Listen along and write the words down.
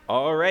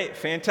All right,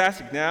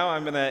 fantastic. Now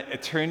I'm going to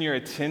turn your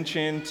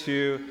attention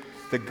to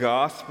the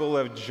Gospel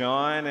of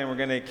John, and we're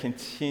going to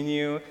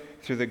continue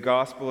through the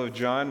Gospel of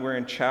John. We're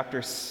in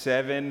chapter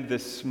 7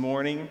 this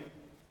morning.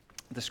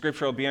 The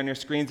scripture will be on your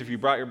screens. If you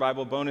brought your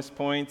Bible, bonus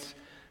points.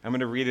 I'm going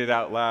to read it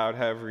out loud,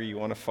 however you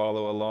want to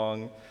follow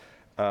along.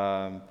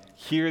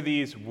 Hear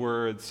these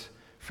words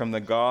from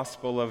the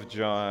Gospel of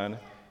John,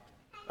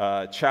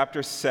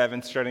 chapter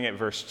 7, starting at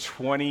verse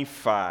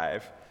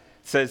 25. It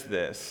says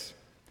this: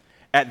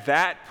 At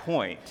that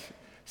point,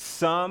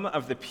 some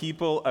of the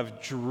people of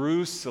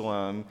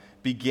Jerusalem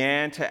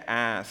began to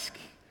ask,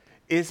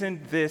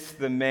 "Isn't this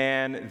the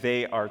man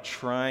they are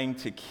trying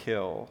to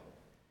kill?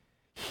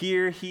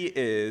 Here he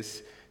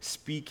is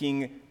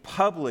speaking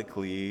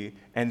publicly,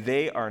 and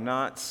they are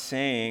not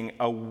saying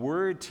a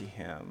word to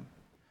him.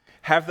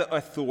 Have the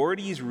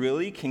authorities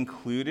really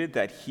concluded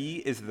that he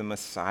is the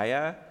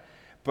Messiah?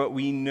 But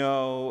we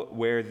know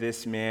where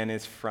this man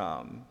is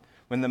from.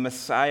 When the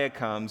Messiah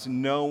comes,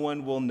 no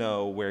one will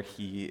know where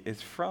he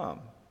is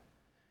from."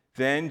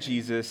 Then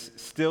Jesus,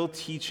 still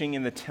teaching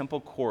in the temple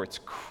courts,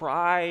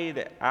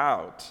 cried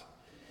out,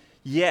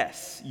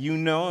 "Yes, you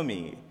know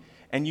me,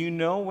 and you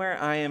know where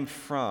I am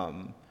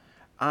from.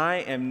 I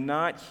am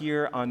not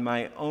here on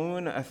my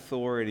own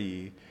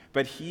authority,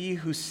 but he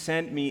who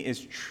sent me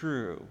is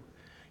true.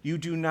 You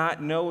do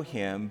not know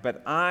him,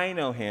 but I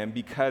know him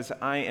because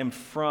I am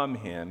from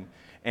him,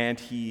 and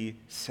he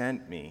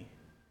sent me."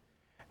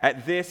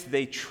 At this,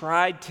 they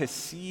tried to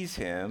seize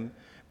him,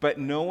 but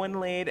no one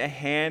laid a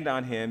hand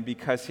on him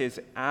because his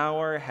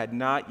hour had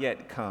not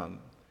yet come.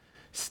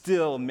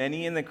 Still,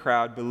 many in the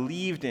crowd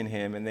believed in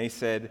him, and they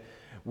said,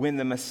 "When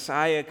the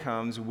Messiah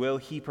comes, will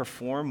he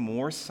perform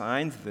more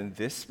signs than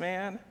this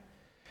man?"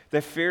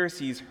 The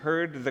Pharisees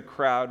heard the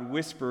crowd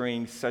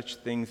whispering such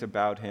things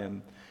about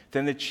him.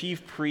 Then the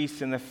chief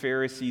priests and the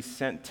Pharisees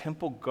sent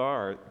temple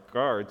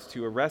guards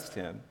to arrest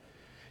him.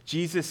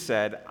 Jesus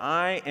said,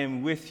 "I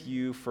am with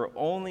you for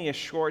only a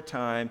short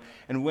time,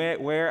 and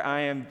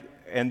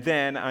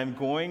then I'm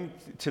going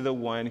to the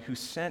one who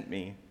sent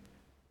me.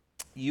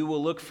 You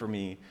will look for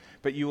me,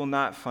 but you will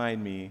not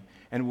find me,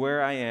 and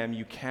where I am,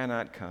 you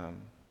cannot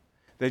come."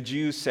 The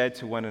Jews said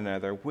to one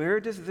another, "Where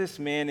does this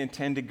man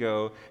intend to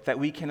go that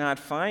we cannot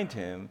find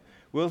him?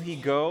 Will he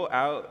go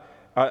out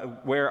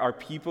where our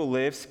people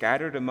live,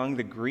 scattered among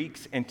the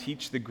Greeks, and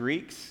teach the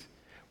Greeks?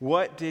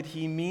 What did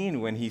he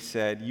mean when he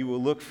said, 'You will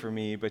look for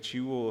me, but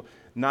you will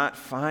not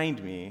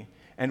find me,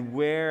 and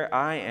where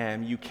I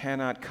am, you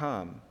cannot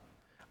come'?"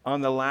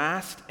 On the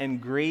last and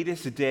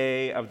greatest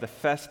day of the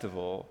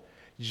festival,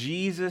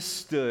 Jesus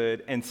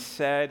stood and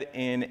said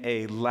in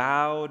a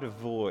loud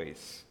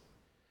voice,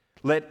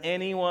 "Let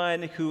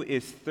anyone who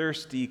is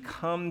thirsty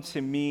come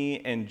to me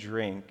and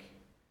drink.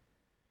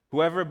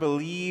 Whoever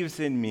believes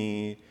in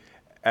me,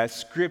 as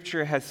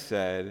Scripture has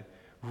said,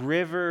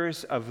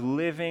 rivers of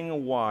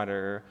living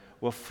water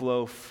will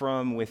flow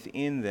from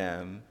within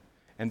them."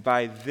 And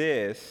by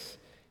this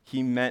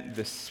he meant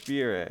the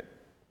Spirit,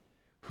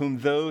 whom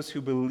those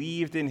who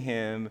believed in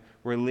him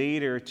were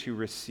later to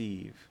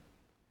receive.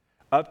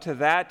 Up to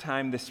that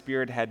time the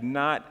Spirit had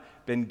not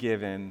been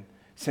given,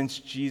 since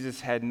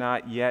Jesus had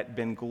not yet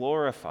been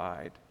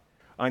glorified.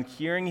 On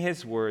hearing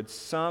his words,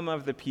 some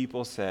of the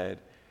people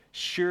said,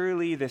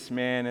 "Surely this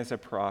man is a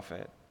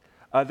prophet."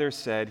 Others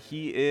said,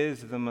 "He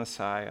is the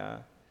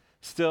Messiah."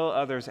 Still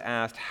others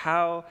asked,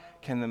 "How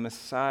can the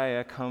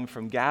Messiah come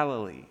from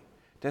Galilee?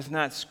 Does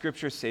not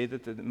Scripture say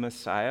that the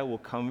Messiah will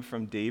come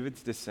from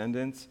David's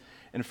descendants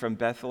and from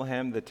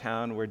Bethlehem, the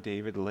town where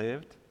David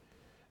lived?"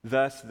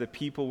 Thus the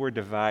people were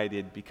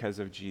divided because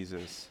of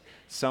Jesus.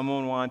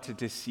 Someone wanted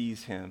to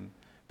seize him,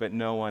 but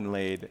no one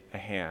laid a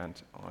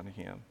hand on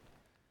him.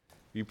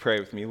 You pray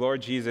with me.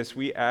 Lord Jesus,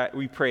 we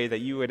pray that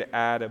you would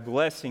add a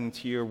blessing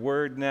to your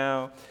word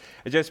now.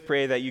 I just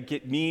pray that you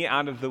get me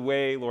out of the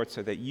way, Lord,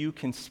 so that you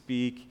can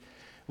speak.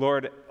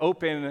 Lord,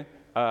 open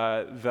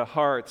the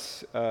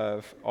hearts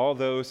of all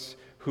those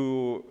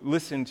who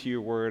listen to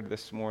your word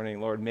this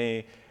morning. Lord,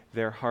 may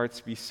their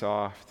hearts be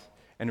soft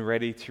and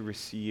ready to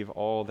receive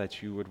all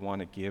that you would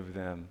want to give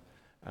them.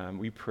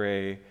 We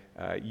pray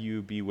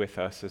you be with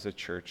us as a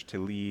church to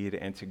lead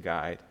and to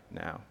guide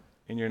now.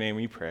 In your name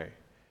we pray.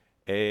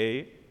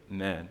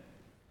 Amen.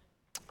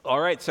 All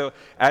right, so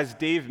as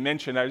Dave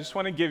mentioned, I just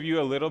want to give you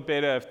a little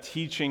bit of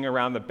teaching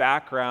around the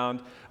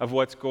background of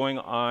what's going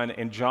on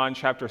in John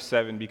chapter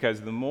 7,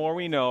 because the more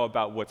we know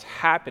about what's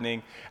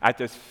happening at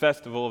this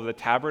festival of the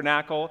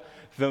tabernacle,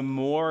 the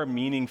more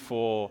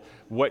meaningful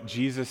what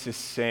Jesus is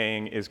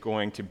saying is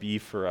going to be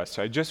for us.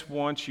 So I just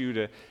want you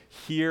to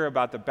hear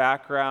about the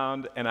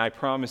background, and I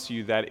promise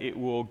you that it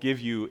will give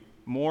you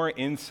more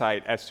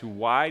insight as to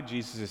why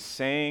Jesus is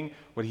saying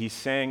what he's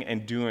saying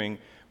and doing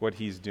what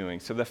he's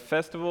doing. So the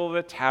Festival of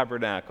the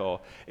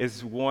Tabernacle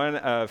is one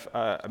of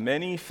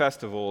many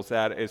festivals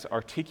that is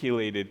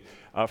articulated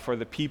for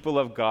the people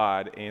of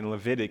God in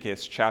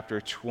Leviticus chapter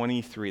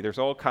 23. There's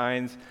all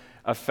kinds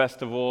of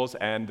festivals,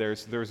 and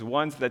there's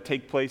ones that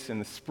take place in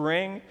the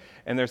spring,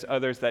 and there's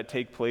others that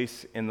take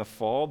place in the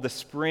fall. The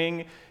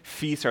spring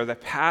feasts are the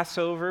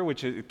Passover,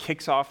 which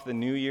kicks off the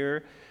New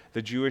Year,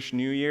 the Jewish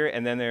New Year,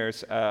 and then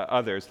there's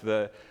others,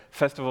 the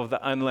Festival of the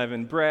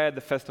Unleavened Bread,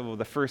 the Festival of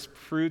the First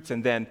Fruits,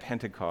 and then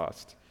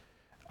Pentecost.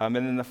 And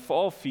then the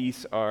fall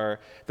feasts are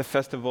the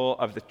Festival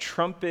of the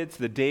Trumpets,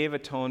 the Day of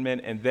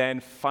Atonement, and then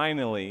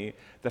finally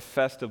the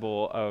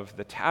Festival of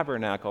the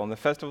Tabernacle. And the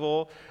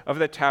Festival of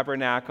the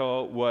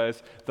Tabernacle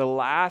was the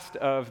last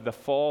of the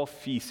fall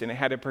feasts, and it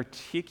had a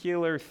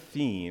particular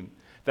theme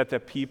that the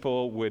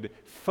people would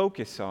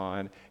focus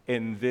on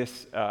in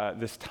this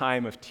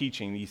time of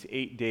teaching, these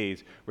 8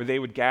 days, where they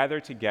would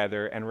gather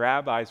together and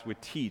rabbis would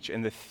teach.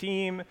 And the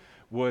theme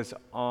was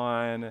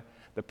on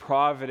the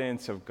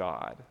providence of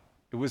God.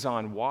 It was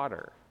on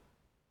water.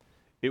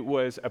 It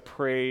was a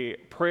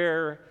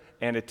prayer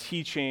and a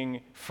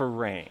teaching for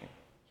rain.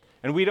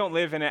 And we don't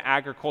live in an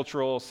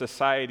agricultural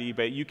society,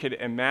 but you could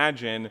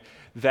imagine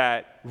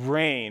that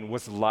rain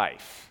was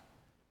life,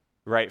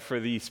 right, for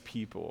these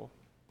people.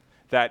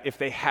 That if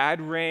they had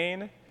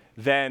rain,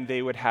 then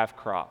they would have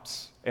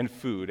crops and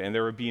food, and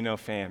there would be no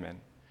famine.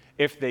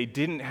 If they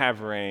didn't have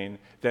rain,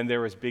 then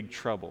there was big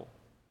trouble.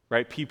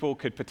 Right? People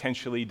could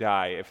potentially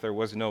die if there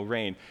was no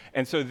rain.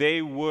 And so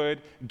they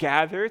would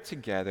gather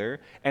together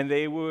and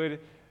they would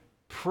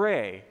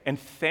pray and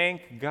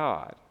thank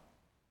God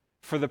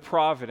for the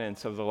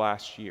providence of the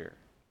last year.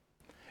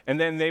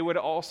 And then they would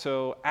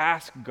also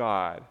ask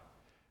God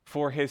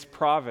for his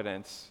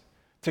providence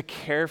to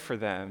care for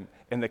them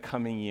in the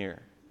coming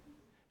year.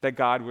 That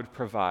God would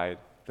provide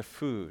the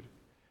food,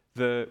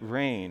 the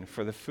rain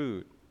for the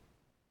food.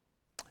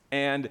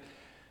 And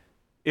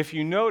if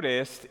you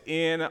noticed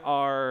in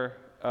our,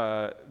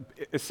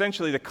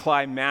 essentially the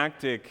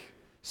climactic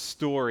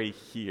story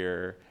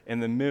here in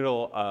the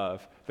middle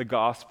of the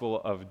Gospel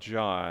of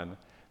John,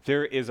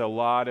 there is a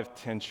lot of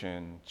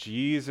tension.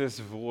 Jesus'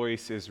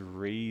 voice is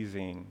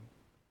raising.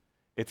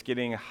 It's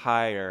getting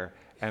higher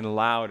and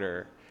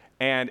louder.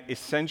 And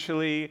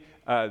essentially,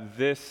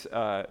 this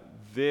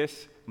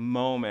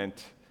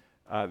moment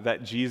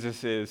that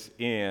Jesus is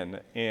in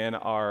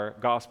our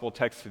gospel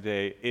text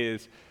today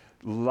is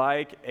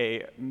like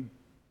a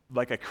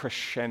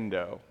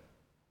crescendo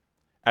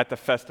at the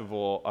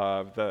Festival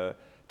of the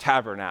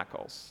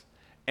Tabernacles.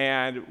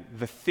 And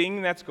the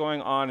thing that's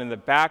going on in the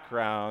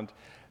background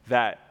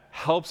that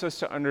helps us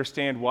to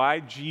understand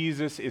why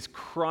Jesus is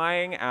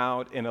crying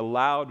out in a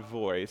loud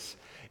voice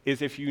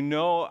is, if you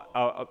know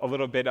a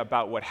little bit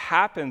about what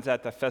happens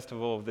at the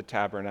Festival of the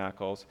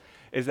Tabernacles,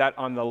 is that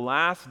on the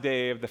last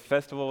day of the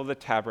Festival of the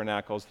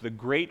Tabernacles, the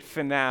great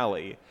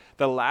finale,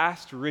 the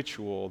last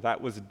ritual that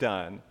was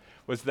done,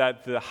 was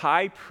that the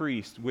high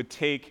priest would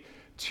take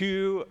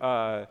 2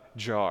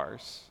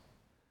 jars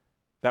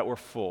that were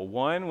full.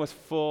 One was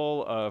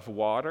full of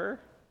water,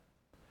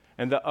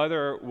 and the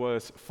other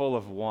was full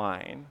of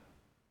wine.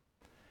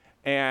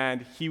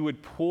 And he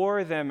would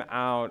pour them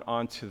out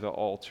onto the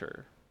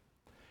altar.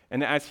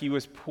 And as he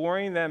was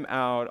pouring them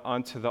out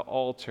onto the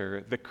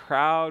altar, the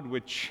crowd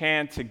would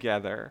chant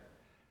together.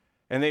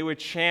 And they would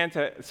chant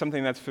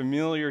something that's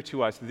familiar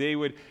to us. They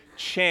would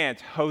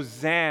chant,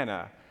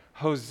 Hosanna,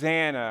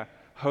 Hosanna,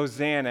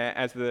 Hosanna,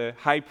 as the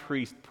high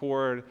priest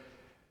poured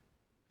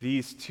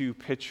these 2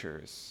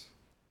 pitchers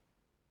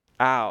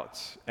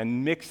out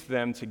and mixed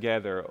them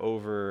together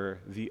over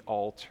the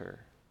altar.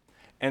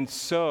 And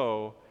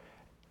so,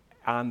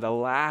 on the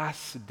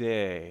last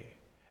day,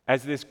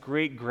 as this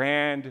great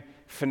grand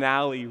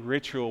finale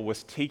ritual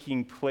was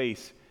taking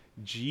place,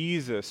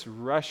 Jesus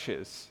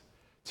rushes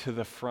to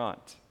the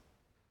front.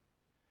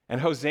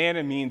 And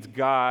Hosanna means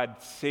God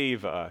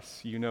save us.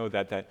 You know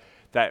that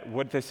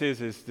what this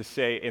is to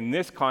say, in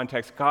this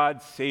context,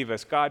 God save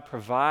us, God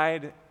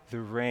provide the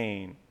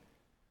rain.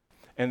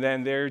 And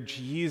then there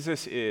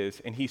Jesus is,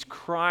 and he's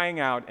crying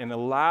out in a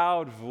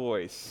loud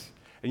voice.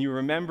 And you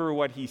remember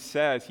what he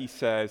says. He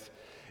says,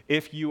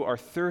 if you are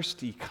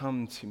thirsty,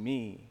 come to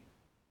me.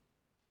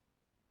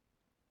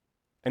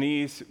 And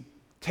he's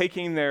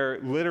taking their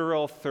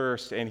literal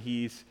thirst and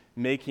he's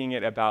making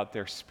it about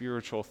their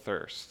spiritual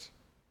thirst.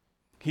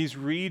 He's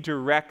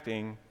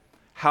redirecting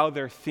how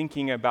they're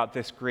thinking about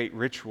this great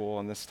ritual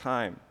in this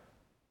time.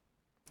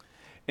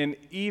 And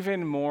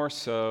even more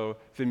so,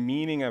 the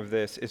meaning of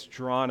this is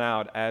drawn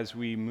out as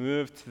we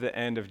move to the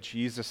end of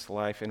Jesus'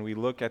 life and we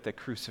look at the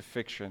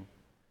crucifixion.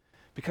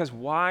 Because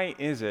why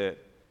is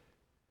it,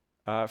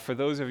 for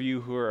those of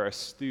you who are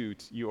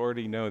astute, you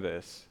already know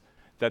this,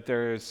 that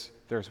there's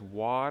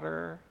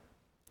water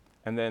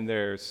and then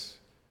there's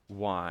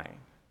wine?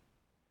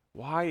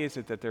 Why is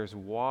it that there's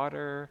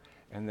water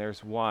and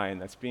there's wine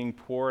that's being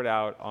poured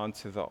out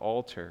onto the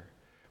altar?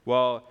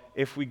 Well,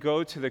 if we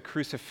go to the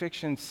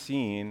crucifixion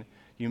scene,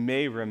 you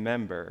may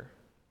remember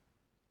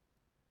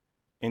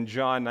in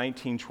John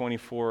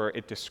 19:24,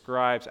 it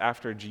describes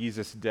after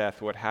Jesus'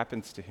 death what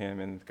happens to him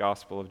in the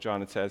Gospel of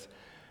John. It says,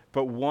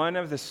 but one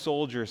of the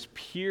soldiers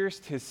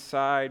pierced his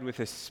side with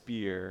a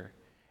spear,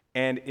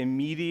 and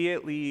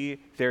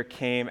immediately there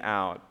came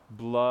out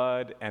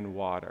blood and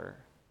water.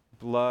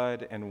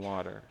 blood and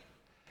water.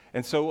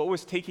 And so what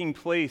was taking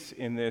place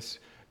in this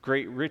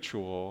great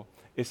ritual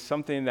is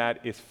something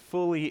that is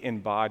fully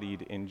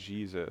embodied in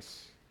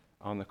Jesus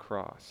on the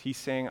cross. He's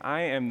saying,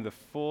 I am the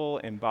full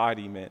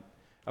embodiment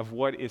of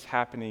what is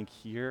happening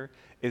here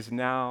is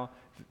now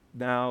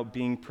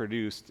being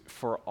produced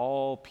for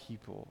all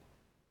people.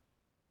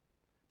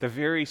 The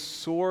very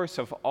source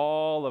of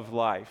all of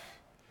life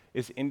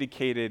is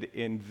indicated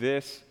in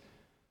this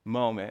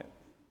moment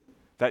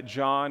that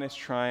John is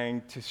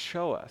trying to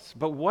show us.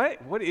 But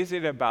what is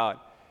it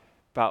about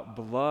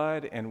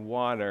blood and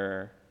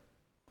water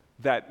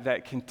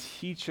that can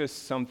teach us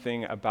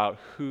something about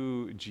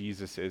who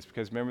Jesus is?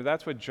 Because remember,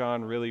 that's what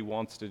John really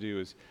wants to do,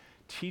 is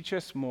teach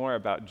us more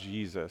about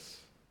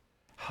Jesus.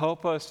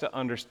 Help us to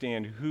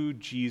understand who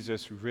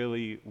Jesus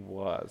really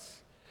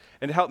was.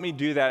 And to help me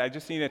do that, I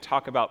just need to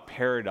talk about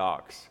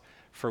paradox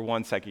for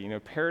 1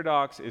 second.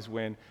 Paradox is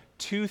when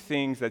two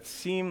things that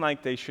seem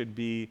like they should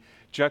be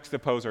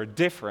juxtaposed or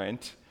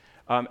different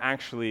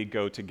actually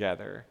go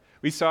together.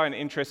 We saw an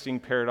interesting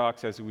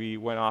paradox as we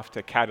went off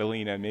to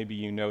Catalina. Maybe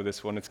you know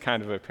this one. It's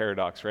kind of a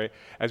paradox, right?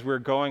 As we're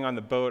going on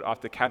the boat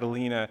off to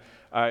Catalina,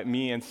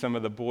 me and some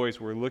of the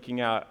boys were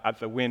looking out at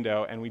the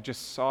window, and we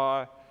just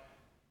saw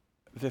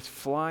this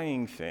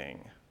flying thing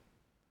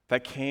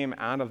that came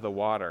out of the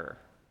water.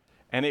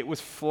 And it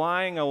was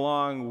flying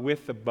along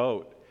with the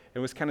boat. It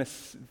was kind of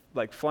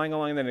like flying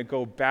along, then it'd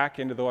go back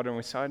into the water, and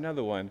we saw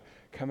another one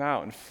come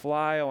out and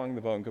fly along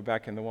the boat and go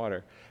back in the water.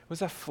 It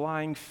was a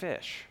flying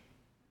fish.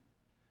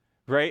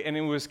 Right? And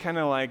it was kind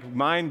of like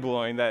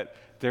mind-blowing that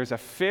there's a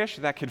fish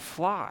that could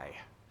fly.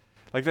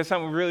 Like, that's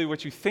not really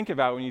what you think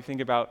about when you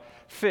think about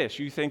fish.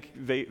 You think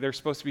they're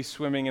supposed to be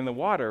swimming in the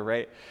water,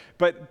 right?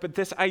 But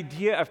this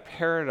idea of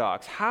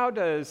paradox, how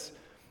does,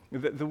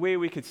 the way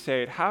we could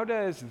say it, how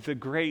does the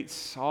great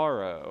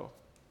sorrow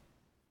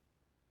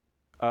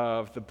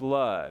of the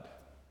blood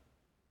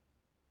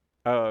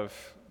of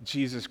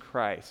Jesus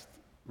Christ,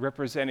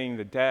 representing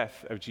the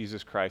death of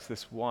Jesus Christ,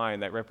 this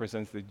wine that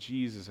represents the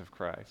Jesus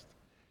Christ,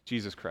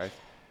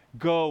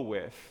 go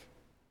with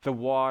the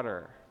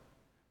water,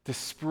 the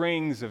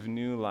springs of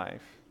new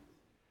life,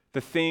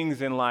 the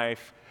things in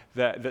life,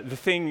 the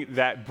thing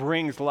that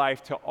brings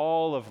life to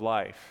all of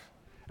life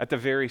at the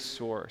very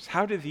source?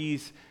 How do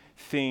these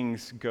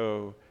things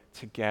go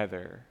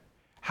together?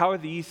 How are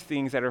these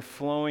things that are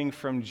flowing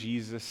from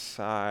Jesus'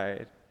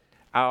 side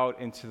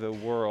out into the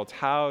world,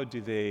 how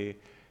do they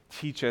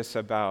teach us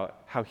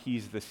about how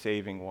he's the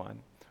saving one?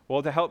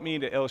 Well, to help me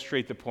to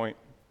illustrate the point,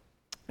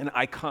 an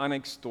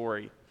iconic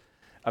story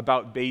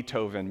about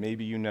Beethoven.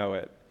 Maybe you know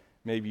it,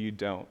 maybe you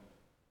don't.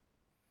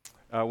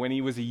 When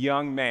he was a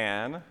young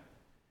man,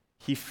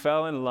 he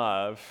fell in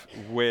love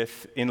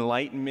with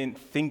Enlightenment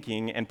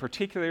thinking, and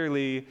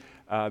particularly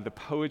the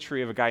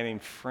poetry of a guy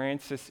named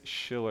Francis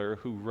Schiller,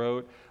 who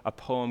wrote a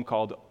poem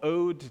called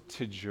Ode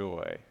to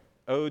Joy.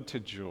 Ode to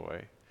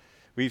Joy.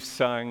 We've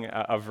sung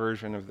a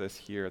version of this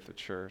here at the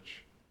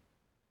church.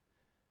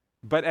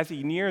 But as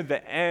he neared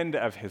the end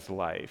of his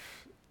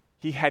life,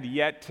 he had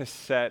yet to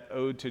set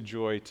Ode to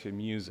Joy to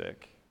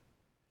music.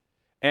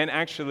 And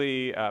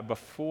actually,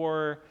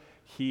 before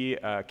he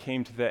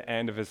came to the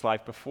end of his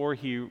life, before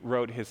he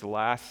wrote his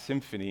last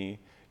symphony,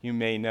 you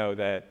may know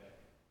that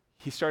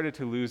he started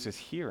to lose his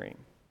hearing.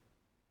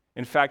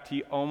 In fact,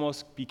 he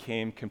almost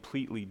became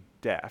completely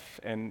deaf.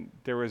 And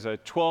there was a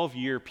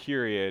 12-year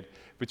period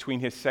between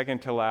his second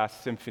to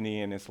last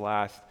symphony and his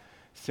last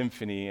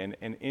symphony. And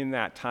in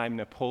that time,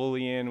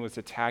 Napoleon was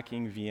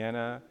attacking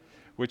Vienna,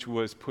 which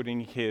was putting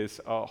his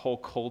whole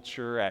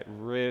culture at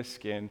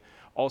risk. And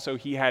also,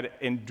 he had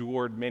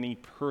endured many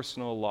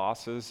personal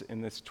losses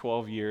in this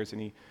 12 years,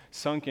 and he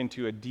sunk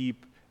into a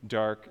deep,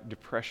 dark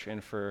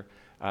depression for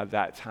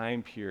that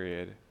time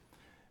period.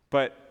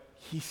 But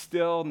he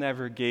still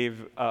never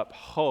gave up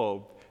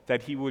hope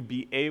that he would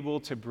be able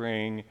to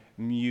bring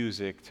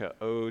music to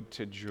Ode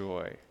to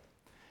Joy.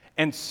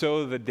 And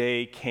so the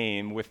day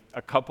came with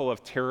a couple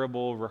of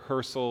terrible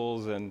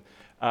rehearsals, and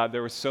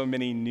there were so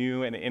many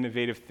new and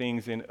innovative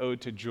things in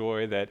Ode to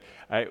Joy that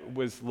it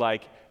was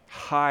like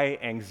high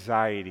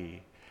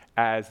anxiety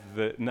as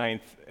the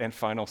ninth and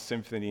final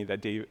symphony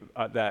that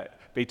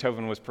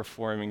Beethoven was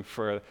performing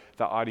for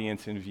the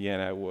audience in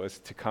Vienna was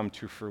to come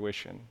to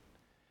fruition.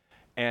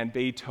 And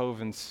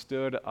Beethoven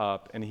stood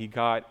up and he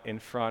got in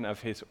front of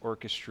his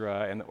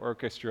orchestra, and the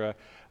orchestra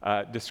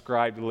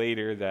described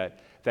later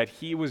that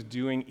he was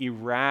doing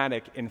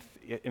erratic,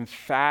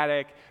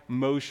 emphatic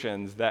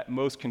motions that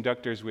most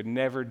conductors would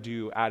never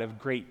do out of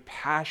great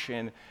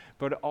passion,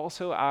 but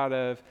also out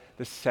of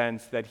the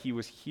sense that he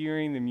was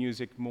hearing the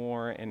music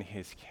more in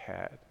his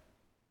head.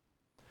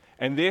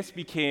 And this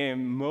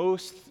became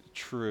most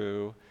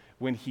true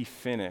when he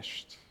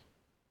finished.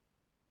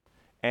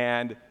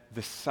 And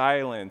the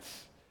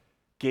silence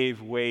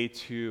gave way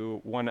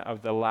to one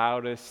of the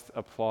loudest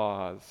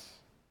applause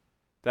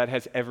that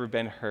has ever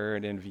been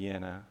heard in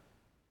Vienna.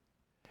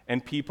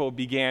 And people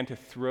began to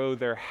throw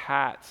their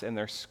hats and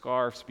their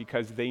scarves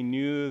because they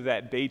knew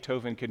that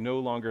Beethoven could no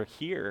longer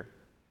hear.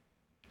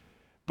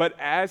 But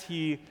as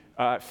he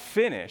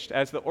finished,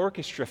 as the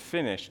orchestra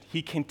finished,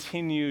 he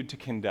continued to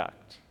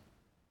conduct.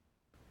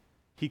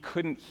 He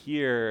couldn't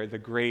hear the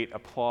great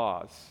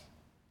applause.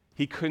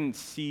 He couldn't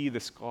see the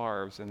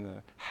scarves and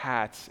the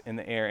hats in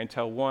the air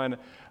until one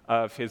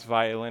of his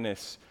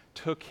violinists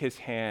took his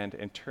hand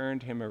and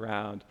turned him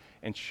around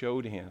and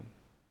showed him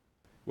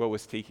what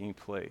was taking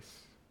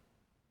place.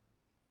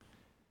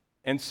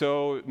 And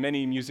so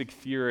many music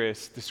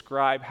theorists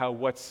describe how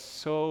what's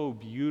so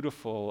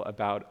beautiful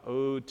about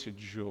Ode to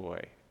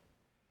Joy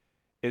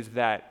is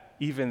that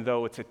even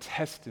though it's a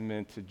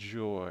testament to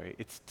joy,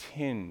 it's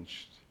tinged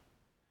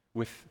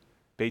with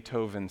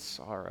Beethoven's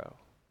sorrow.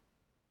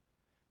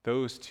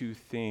 Those two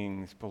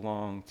things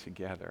belong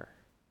together.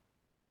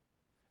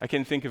 I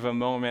can think of a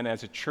moment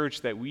as a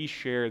church that we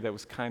shared that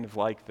was kind of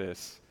like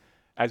this,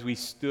 as we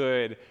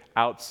stood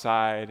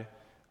outside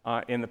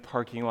in the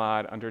parking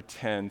lot under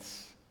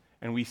tents,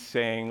 and we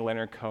sang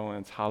Leonard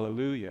Cohen's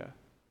Hallelujah.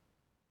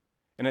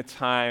 In a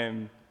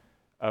time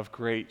of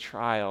great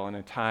trial, in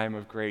a time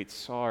of great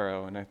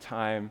sorrow, in a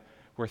time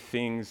where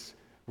things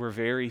were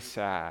very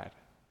sad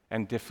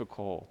and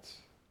difficult.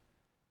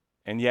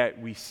 And yet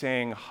we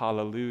sang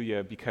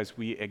Hallelujah because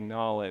we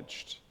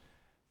acknowledged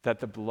that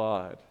the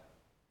blood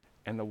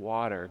and the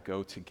water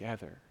go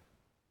together.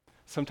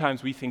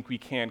 Sometimes we think we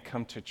can't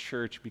come to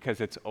church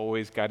because it's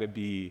always got to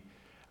be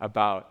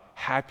about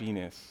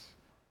happiness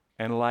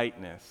and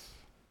lightness.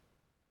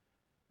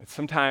 And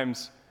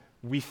sometimes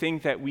we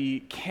think that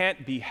we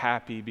can't be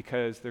happy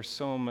because there's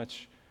so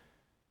much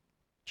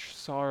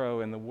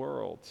sorrow in the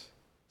world,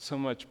 so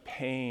much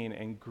pain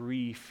and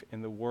grief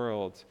in the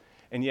world.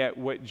 And yet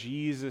what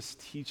Jesus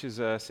teaches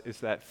us is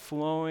that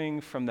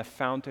flowing from the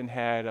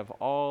fountainhead of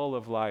all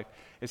of life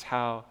is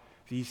how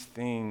these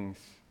things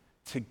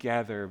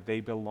together,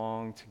 they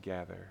belong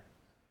together.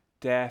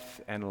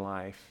 Death and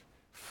life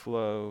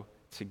flow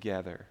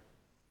together.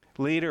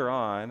 Later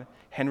on,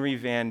 Henry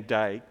Van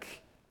Dyke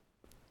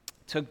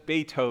took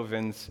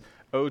Beethoven's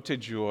Ode to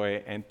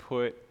Joy and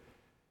put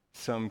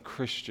some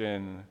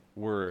Christian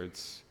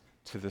words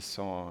to the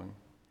song.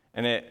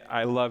 And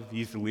I love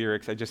these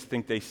lyrics. I just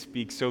think they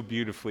speak so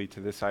beautifully to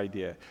this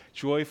idea.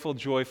 Joyful,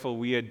 joyful,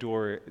 we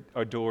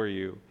adore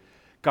you.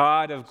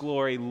 God of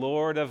glory,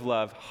 Lord of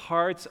love,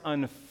 hearts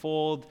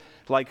unfold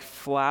like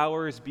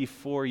flowers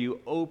before you,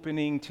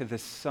 opening to the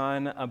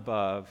sun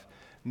above.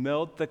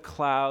 Melt the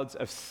clouds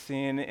of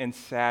sin and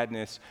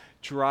sadness,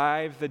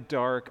 drive the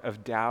dark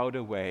of doubt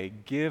away,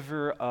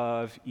 giver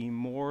of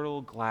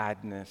immortal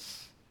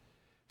gladness,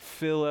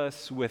 fill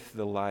us with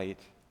the light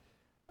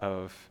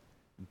of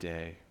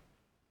day.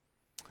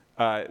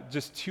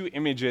 Just two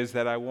images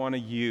that I want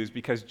to use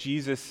because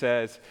Jesus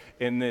says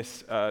in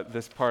this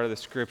part of the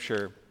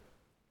scripture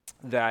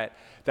that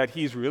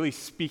he's really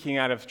speaking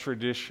out of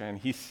tradition.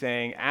 He's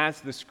saying,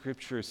 as the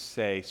scriptures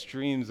say,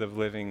 streams of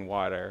living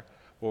water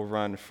will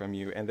run from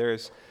you. And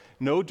there's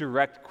no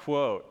direct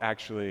quote,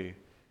 actually,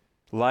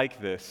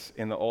 like this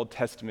in the Old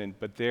Testament,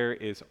 but there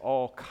is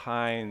all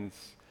kinds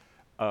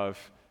of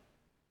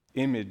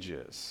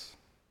images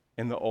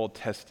in the Old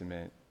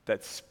Testament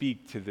that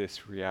speak to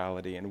this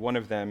reality. And one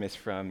of them is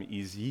from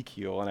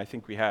Ezekiel, and I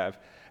think we have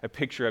a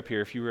picture up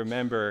here. If you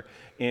remember,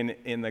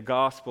 in the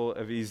Gospel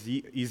of in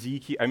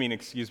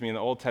the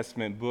Old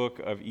Testament book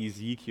of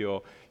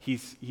Ezekiel,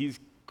 he's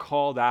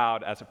called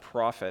out as a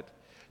prophet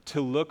to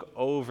look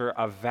over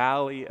a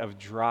valley of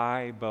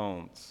dry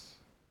bones,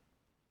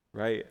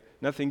 right?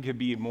 Nothing could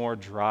be more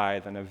dry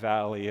than a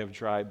valley of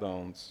dry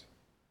bones.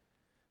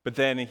 But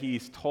then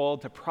he's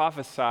told to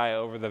prophesy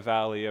over the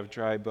valley of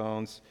dry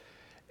bones,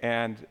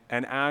 and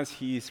as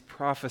he's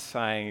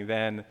prophesying,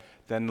 then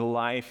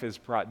life is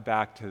brought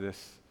back to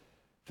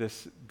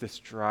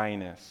this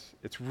dryness.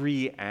 It's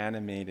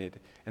reanimated,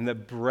 and the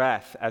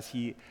breath as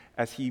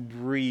he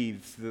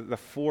breathes, the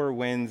four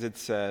winds, it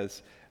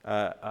says,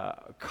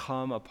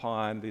 come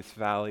upon this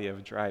valley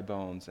of dry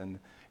bones, and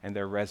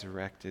they're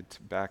resurrected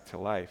back to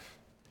life.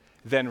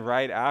 Then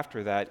right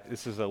after that,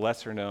 this is a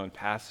lesser-known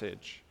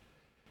passage,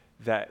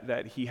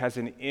 that he has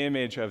an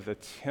image of the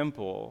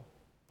temple,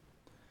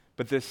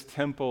 but this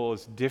temple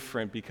is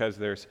different because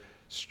there's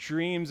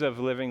streams of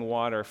living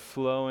water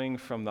flowing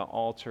from the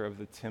altar of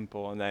the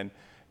temple, and then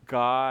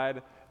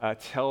God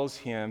tells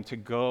him to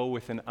go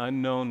with an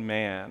unknown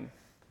man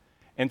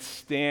and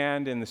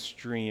stand in the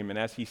stream. And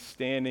as he's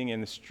standing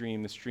in the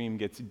stream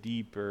gets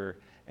deeper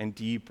and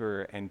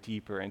deeper and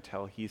deeper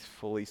until he's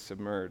fully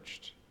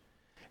submerged.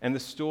 And the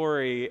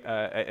story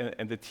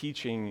and the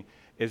teaching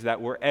is that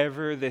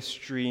wherever this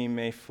stream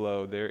may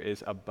flow, there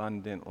is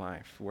abundant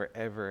life,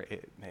 wherever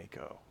it may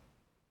go.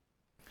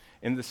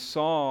 In the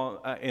Psalms,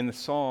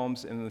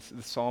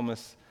 the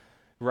psalmist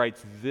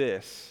writes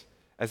this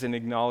as an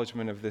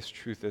acknowledgement of this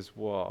truth as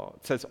well.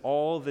 It says,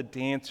 all the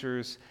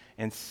dancers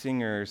and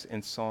singers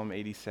in Psalm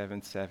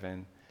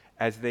 87:7,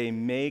 as they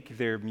make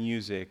their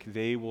music,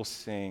 they will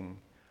sing,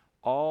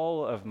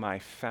 all of my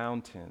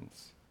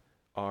fountains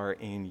are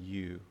in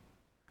you.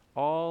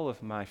 All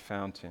of my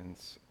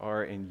fountains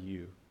are in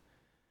you.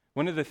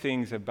 One of the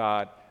things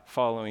about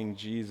following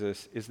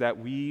Jesus is that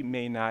we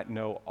may not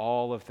know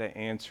all of the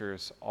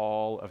answers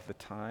all of the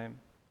time,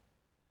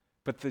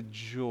 but the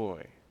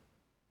joy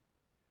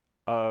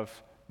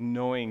of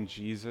knowing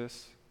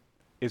Jesus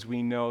is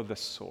we know the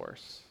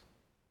source.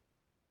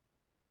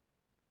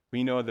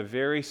 We know the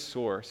very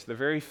source, the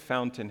very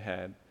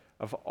fountainhead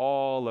of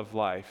all of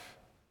life.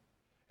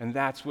 And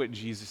that's what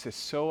Jesus is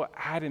so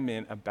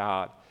adamant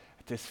about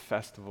at this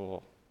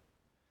festival.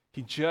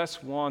 He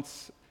just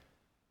wants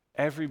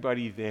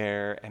everybody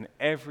there and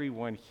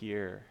everyone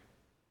here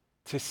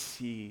to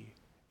see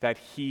that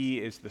he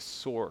is the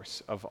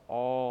source of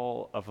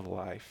all of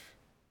life.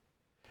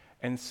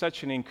 And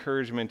such an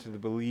encouragement to the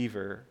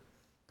believer.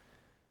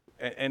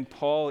 And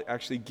Paul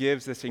actually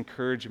gives this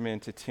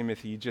encouragement to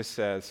Timothy. He just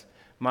says,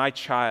 "My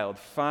child,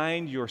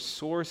 find your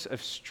source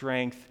of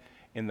strength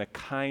in the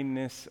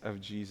kindness of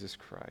Jesus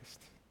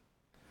Christ."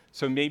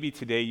 So maybe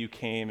today you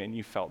came and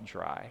you felt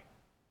dry.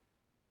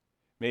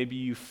 Maybe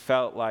you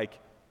felt like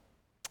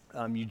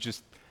you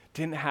just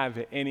didn't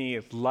have any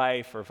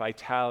life or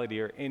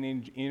vitality or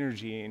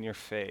energy in your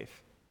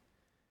faith.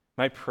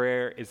 My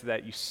prayer is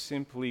that you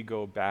simply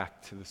go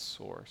back to the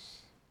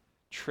source.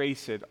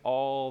 Trace it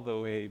all the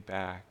way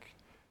back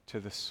to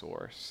the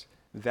source,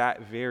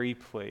 that very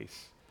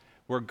place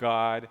where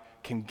God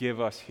can give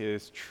us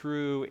his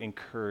true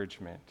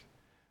encouragement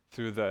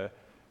through the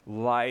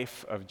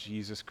life of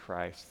Jesus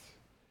Christ,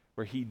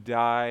 where he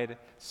died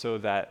so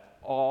that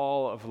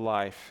all of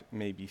life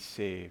may be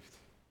saved.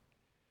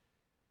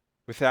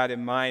 With that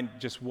in mind,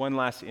 just one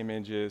last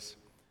image is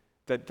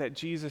that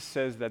Jesus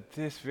says that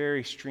this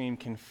very stream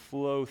can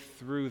flow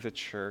through the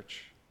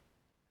church.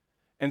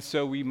 And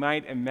so we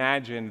might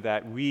imagine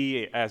that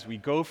we, as we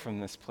go from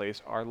this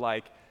place, are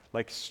like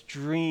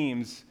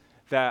streams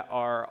that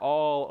are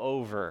all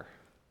over,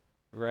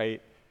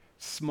 right?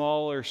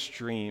 Smaller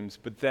streams,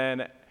 but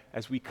then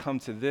as we come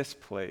to this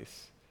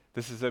place,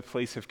 this is a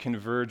place of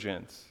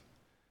convergence,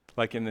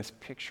 like in this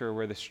picture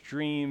where the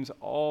streams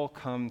all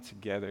come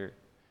together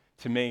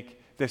to make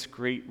this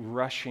great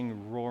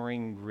rushing,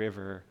 roaring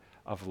river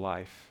of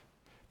life.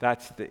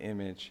 That's the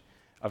image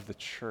of the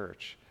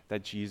church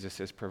that Jesus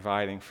is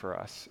providing for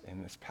us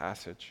in this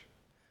passage.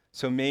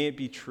 So may it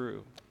be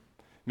true.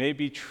 May it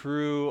be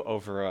true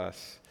over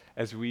us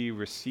as we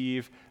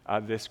receive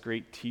this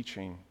great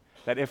teaching,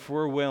 that if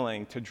we're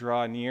willing to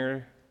draw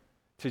near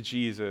to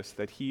Jesus,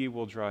 that he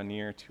will draw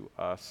near to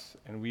us,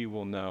 and we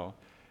will know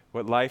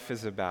what life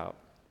is about,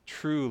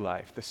 true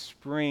life, the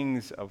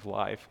springs of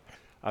life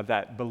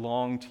that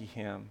belong to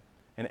him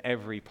in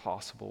every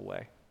possible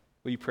way.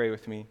 Will you pray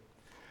with me?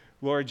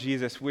 Lord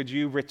Jesus, would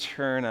you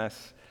return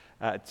us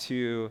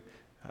to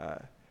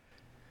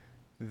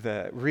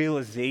the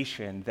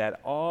realization that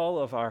all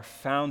of our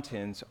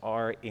fountains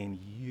are in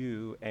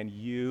you and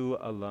you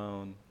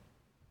alone,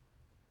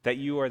 that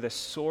you are the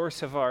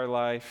source of our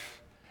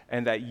life,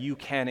 and that you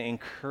can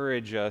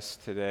encourage us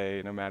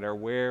today, no matter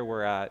where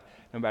we're at,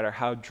 no matter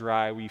how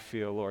dry we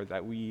feel, Lord,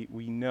 that we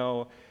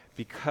know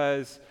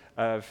because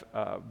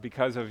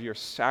of your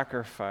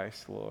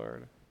sacrifice,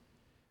 Lord,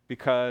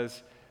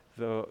 because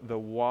the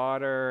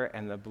water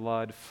and the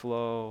blood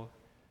flow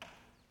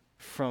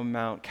from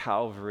Mount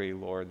Calvary,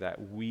 Lord,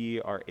 that we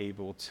are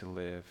able to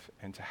live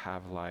and to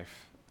have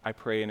life. I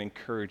pray an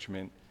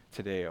encouragement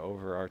today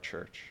over our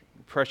church.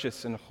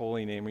 Precious and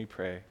holy name we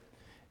pray.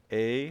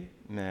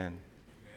 Amen.